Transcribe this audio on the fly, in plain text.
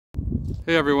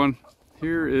Hey everyone,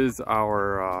 here is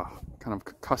our kind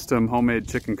of custom homemade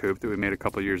chicken coop that we made a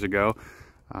couple years ago.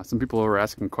 Some people were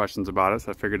asking questions about it,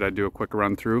 so I figured I'd do a quick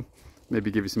run through, maybe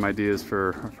give you some ideas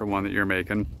for one that you're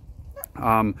making.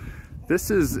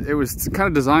 It was kind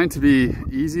of designed to be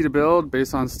easy to build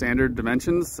based on standard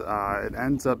dimensions. It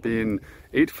ends up being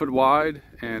 8 foot wide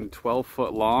and 12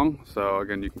 foot long. So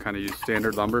again, you can kind of use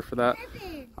standard lumber for that.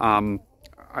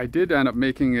 I did end up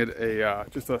making it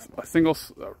just a single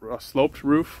sloped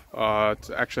roof. It's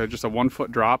actually just a 1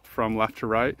 foot drop from left to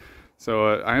right.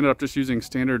 So I ended up just using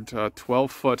standard 12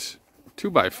 foot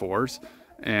 2x4s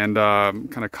and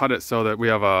kind of cut it so that we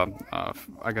have I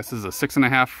guess this is a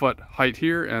 6.5 foot height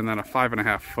here and then a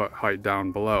 5.5 foot height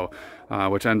down below,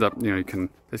 which ends up, you can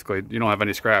basically, you don't have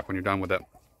any scrap when you're done with it.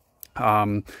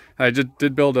 I just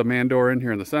did build a man door in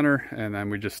here in the center, and then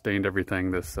we just stained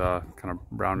everything this kind of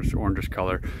brownish orangish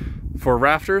color. For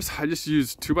rafters, I just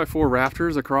used 2x4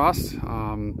 rafters across,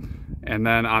 and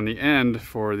then on the end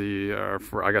for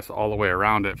I guess all the way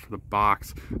around it for the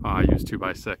box, I used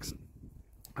 2x6.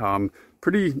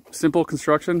 Pretty simple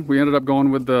construction. We ended up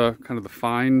going with the kind of the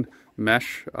fine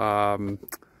mesh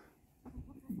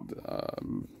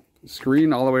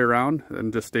screen all the way around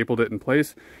and just stapled it in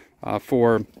place.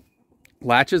 For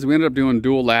latches, we ended up doing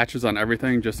dual latches on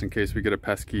everything just in case we get a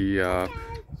pesky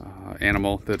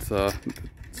animal that's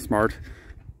smart.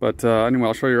 But anyway,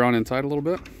 I'll show you around inside a little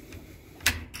bit.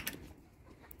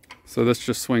 So this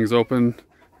just swings open,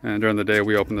 and during the day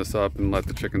we open this up and let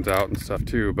the chickens out and stuff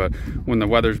too. But when the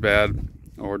weather's bad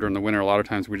or during the winter, a lot of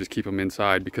times we just keep them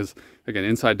inside because, again,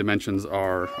 inside dimensions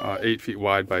are 8 feet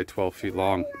wide by 12 feet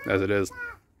long as it is.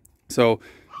 So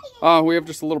we have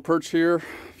just a little perch here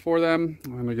for them,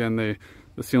 and again the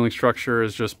ceiling structure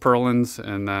is just purlins,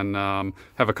 and then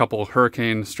have a couple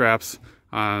hurricane straps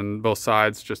on both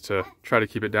sides just to try to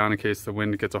keep it down in case the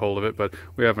wind gets a hold of it, but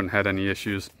we haven't had any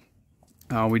issues.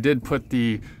 We did put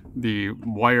the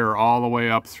wire all the way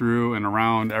up through and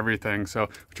around everything, so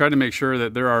we tried to make sure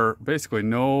that there are basically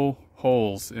no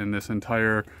holes in this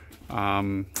entire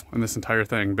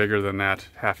thing bigger than that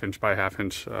 1/2 inch by 1/2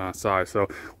 inch size. So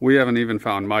we haven't even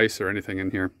found mice or anything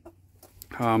in here.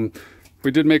 We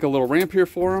did make a little ramp here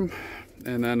for them,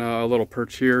 and then a little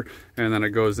perch here, and then it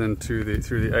goes into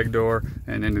through the egg door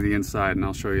and into the inside, and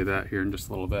I'll show you that here in just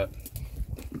a little bit.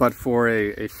 But for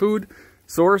a food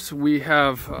source, we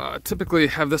have typically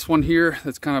have this one here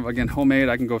that's kind of, again, homemade.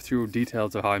 I can go through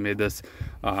details of how I made this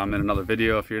in another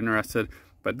video if you're interested.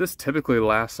 But this typically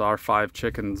lasts our 5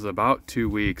 chickens about 2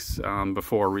 weeks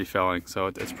before refilling, so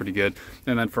it's pretty good.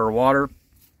 And then for water,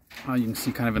 you can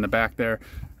see kind of in the back there,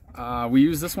 we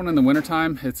use this one in the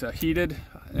wintertime. It's heated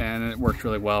and it works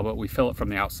really well, but we fill it from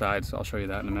the outside, so I'll show you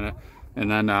that in a minute. And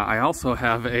then I also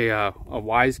have a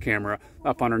Wise camera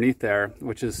up underneath there,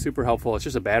 which is super helpful. It's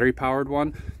just a battery powered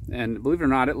one, and believe it or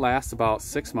not, it lasts about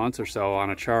 6 months or so on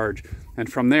a charge. And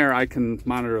from there I can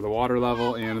monitor the water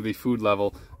level and the food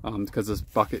level, because this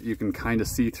bucket you can kind of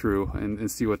see through and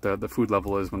see what the food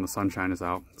level is when the sunshine is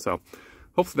out. So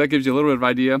hopefully that gives you a little bit of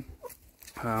idea.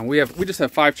 We just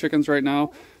have 5 chickens right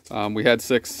now. We had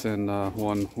 6 and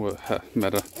one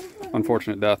met an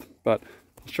unfortunate death, but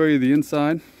I'll show you the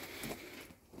inside.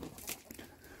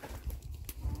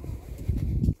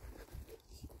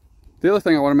 The other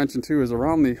thing I want to mention too is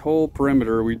around the whole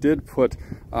perimeter we did put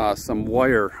some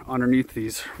wire underneath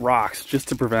these rocks just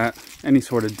to prevent any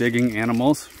sort of digging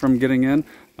animals from getting in.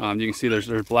 You can see there's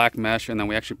black mesh, and then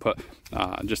we actually put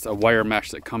just a wire mesh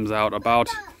that comes out about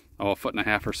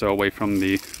 1.5 feet or so away from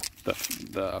the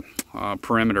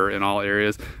perimeter in all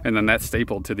areas, and then that's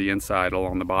stapled to the inside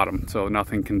along the bottom, so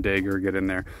nothing can dig or get in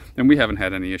there, and we haven't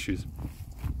had any issues.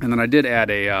 And then I did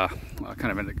add a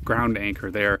kind of a ground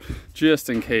anchor there just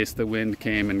in case the wind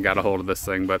came and got a hold of this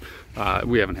thing, but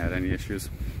we haven't had any issues.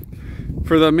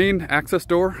 For the main access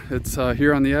door, it's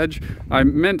here on the edge. I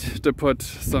meant to put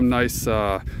some nice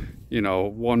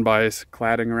 1x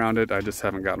cladding around it. I just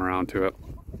haven't gotten around to it,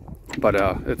 but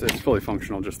it's fully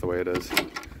functional just the way it is.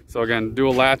 So again,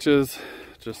 dual latches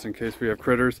just in case we have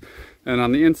critters. And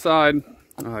on the inside,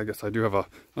 I guess I do have a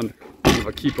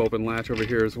keep open latch over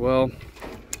here as well,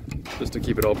 just to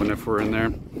keep it open if we're in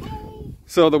there.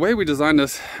 So the way we designed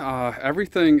this,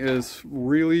 everything is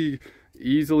really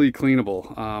easily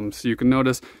cleanable. So you can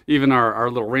notice even our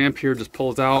little ramp here just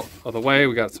pulls out of the way.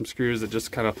 We got some screws that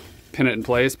just kind of pin it in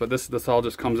place, but this all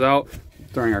just comes out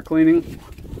during our cleaning,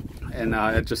 and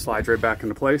it just slides right back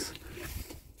into place.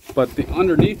 But the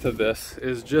underneath of this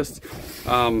is just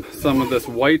some of this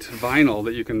white vinyl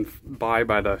that you can buy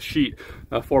by the sheet,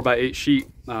 a 4x8 sheet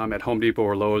at Home Depot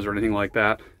or Lowe's or anything like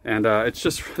that. And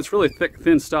it's really thick,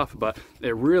 thin stuff, but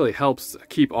it really helps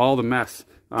keep all the mess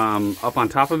up on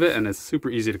top of it, and it's super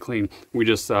easy to clean. We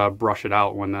just brush it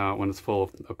out when it's full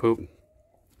of poop.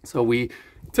 So we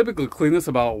typically clean this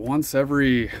about once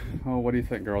every, oh, what do you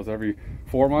think, girls? Every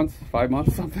 4 months, 5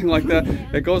 months, something like that.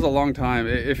 It goes a long time.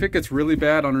 If it gets really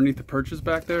bad underneath the perches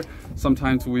back there,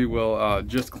 sometimes we will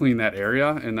just clean that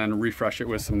area and then refresh it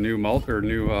with some new mulch or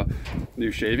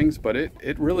new shavings. But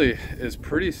it really is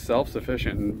pretty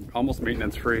self-sufficient and almost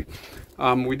maintenance-free.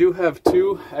 We do have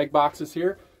 2 egg boxes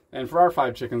here, and for our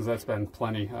 5 chickens, that's been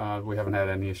plenty. We haven't had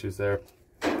any issues there.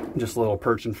 Just a little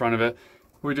perch in front of it.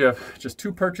 We do have just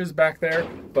 2 perches back there,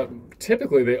 but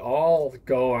typically they all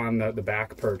go on the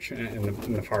back perch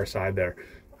in the far side there.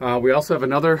 We also have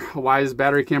another Wise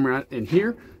battery camera in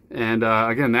here, and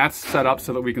again, that's set up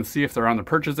so that we can see if they're on the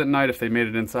perches at night, if they made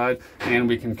it inside, and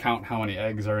we can count how many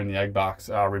eggs are in the egg box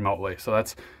remotely. So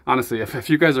that's honestly, if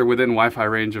you guys are within Wi-Fi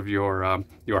range of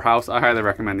your house, I highly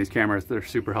recommend these cameras. They're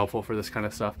super helpful for this kind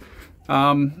of stuff.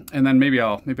 And then maybe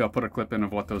I'll put a clip in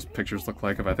of what those pictures look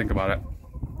like if I think about it.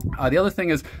 The other thing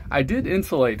is I did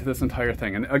insulate this entire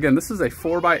thing, and again, this is a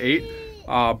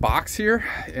 4x8 box here,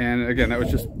 and again, that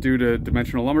was just due to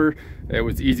dimensional lumber. It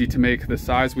was easy to make this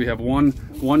size. We have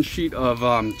one sheet of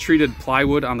treated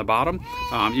plywood on the bottom,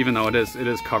 even though it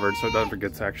is covered, so it never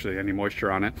gets actually any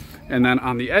moisture on it. And then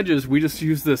on the edges, we just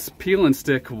use this peel and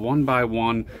stick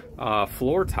 1x1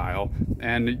 floor tile,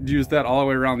 and use that all the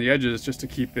way around the edges just to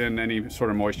keep in any sort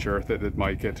of moisture that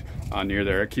might get near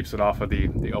there. It keeps it off of the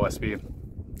OSB.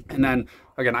 And then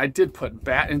again, I did put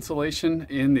bat insulation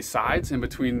in the sides in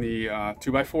between the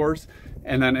 2x4s.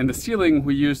 And then in the ceiling,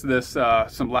 we used this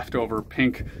some leftover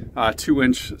pink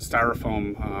 2-inch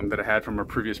styrofoam that I had from a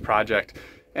previous project.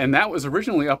 And that was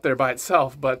originally up there by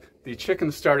itself, but the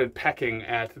chickens started pecking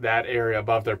at that area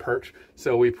above their perch.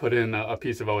 So we put in a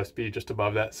piece of OSB just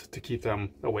above that to keep them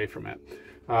away from it.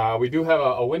 We do have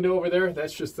a window over there.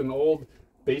 That's just an old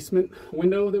basement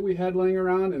window that we had laying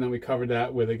around, and then we covered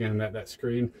that with, again, that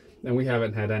screen, and we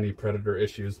haven't had any predator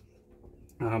issues.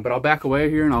 But I'll back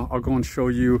away here and I'll go and show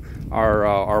you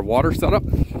our water setup.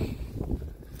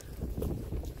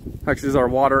 Actually, this is our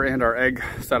water and our egg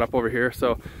setup over here.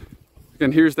 So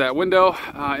again, here's that window,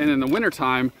 and in the winter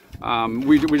time,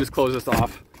 we just close this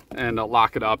off and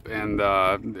lock it up, and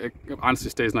it honestly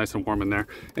stays nice and warm in there.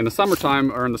 In the summertime,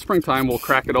 or in the springtime, we'll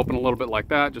crack it open a little bit like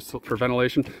that, just for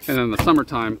ventilation, and then in the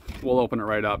summertime, we'll open it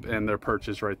right up, and their perch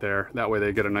is right there. That way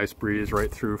they get a nice breeze right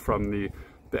through from the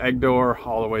egg door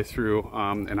all the way through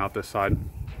and out this side.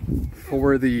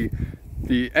 For the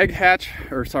egg hatch,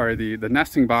 or sorry, the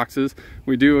nesting boxes,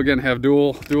 we do again have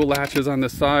dual latches on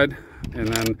this side, and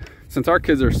then since our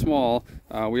kids are small,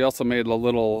 we also made a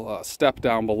little step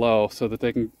down below so that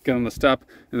they can get on the step,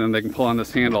 and then they can pull on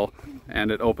this handle and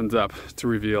it opens up to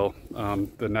reveal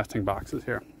the nesting boxes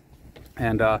here.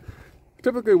 And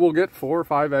typically we'll get 4 or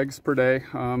 5 eggs per day,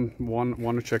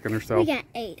 one a chicken or so. We got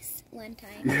 8 one time.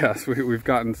 Yes, we've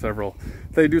gotten several.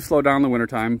 They do slow down in the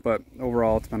wintertime, but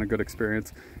overall it's been a good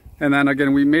experience. And then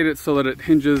again, we made it so that it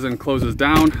hinges and closes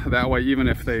down. That way, even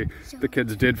if the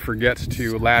kids did forget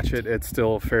to latch it, it's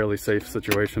still a fairly safe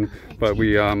situation. But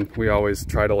we always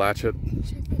try to latch it.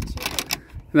 And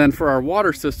then for our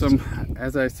water system,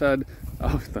 as I said,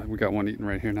 oh, we got one eating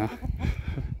right here now.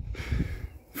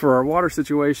 For our water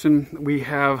situation, we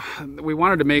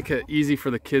wanted to make it easy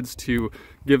for the kids to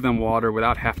give them water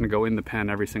without having to go in the pen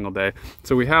every single day.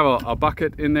 So we have a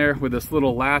bucket in there with this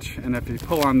little latch, and if you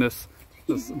pull on this,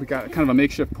 we got kind of a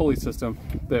makeshift pulley system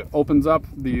that opens up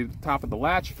the top of the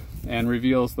latch and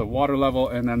reveals the water level,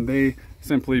 and then they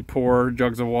simply pour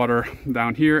jugs of water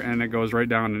down here, and it goes right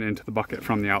down and into the bucket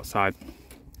from the outside.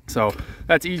 So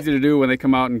that's easy to do when they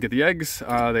come out and get the eggs.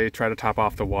 They try to top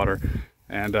off the water.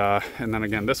 And then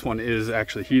again, this one is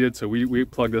actually heated, so we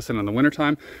plug this in the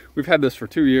wintertime. We've had this for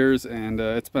 2 years, and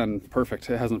it's been perfect.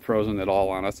 It hasn't frozen at all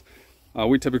on us.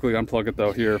 We typically unplug it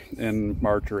though here in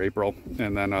March or April,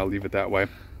 and then leave it that way.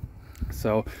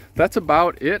 So that's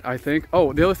about it, I think.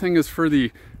 Oh, the other thing is for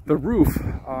the roof,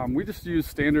 we just use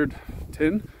standard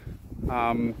tin.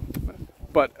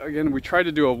 But again, we try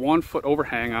to do a 1-foot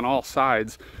overhang on all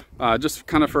sides, just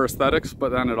kind of for aesthetics,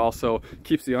 but then it also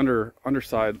keeps the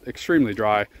underside extremely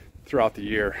dry throughout the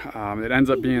year. It ends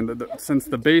up being, since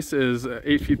the base is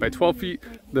 8 feet by 12 feet,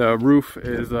 the roof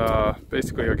is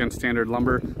basically, again, standard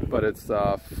lumber, but it's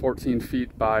 14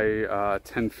 feet by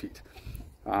 10 feet.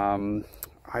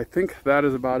 I think that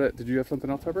is about it. Did you have something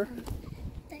else, Harper?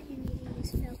 That you need to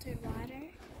use filtered water.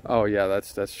 Oh yeah,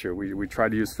 that's true. We try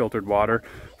to use filtered water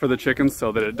for the chickens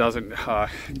so that it doesn't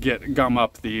gum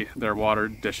up their water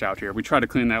dish out here. We try to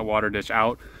clean that water dish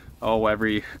out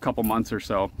every couple months or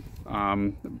so,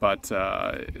 but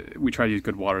we try to use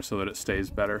good water so that it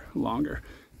stays better longer.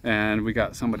 and we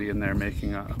got somebody in there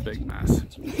making a big mess.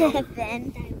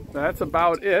 Then That's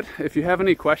about it. If you have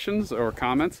any questions or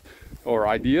comments or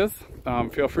ideas,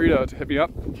 feel free to hit me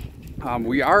up.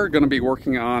 We are going to be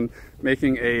working on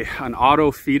making an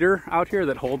auto feeder out here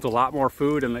that holds a lot more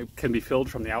food and it can be filled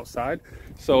from the outside.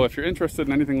 So if you're interested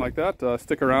in anything like that,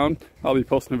 stick around. I'll be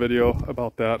posting a video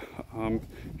about that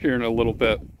here in a little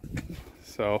bit.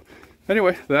 So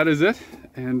anyway, that is it.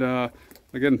 And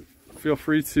again, feel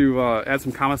free to add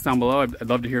some comments down below. I'd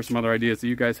love to hear some other ideas that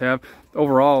you guys have.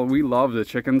 Overall, we love the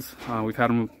chickens. We've had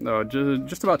them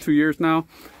just about 2 years now,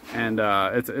 and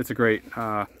it's a great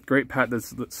pet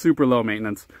that's super low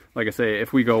maintenance. Like I say,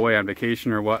 if we go away on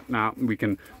vacation or whatnot, we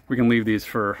can leave these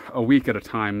for a week at a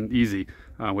time, easy,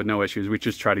 with no issues. We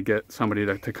just try to get somebody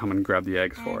to come and grab the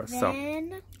eggs for us. So.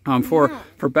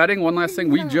 For bedding, one last thing,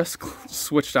 we just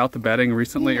switcch out the bedding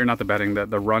recently, or not the bedding,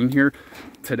 the run here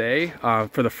today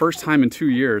for the first time in 2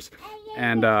 years,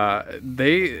 and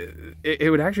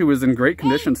it actually was in great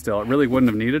condition still. It really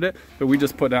wouldn't have needed it, but we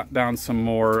just put down some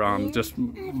more just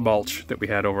mulch that we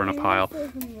had over in a pile.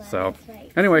 So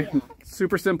anyway,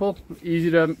 super simple,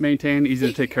 easy to maintain, easy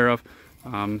to take care of.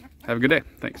 Have a good day.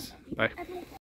 Thanks. Bye.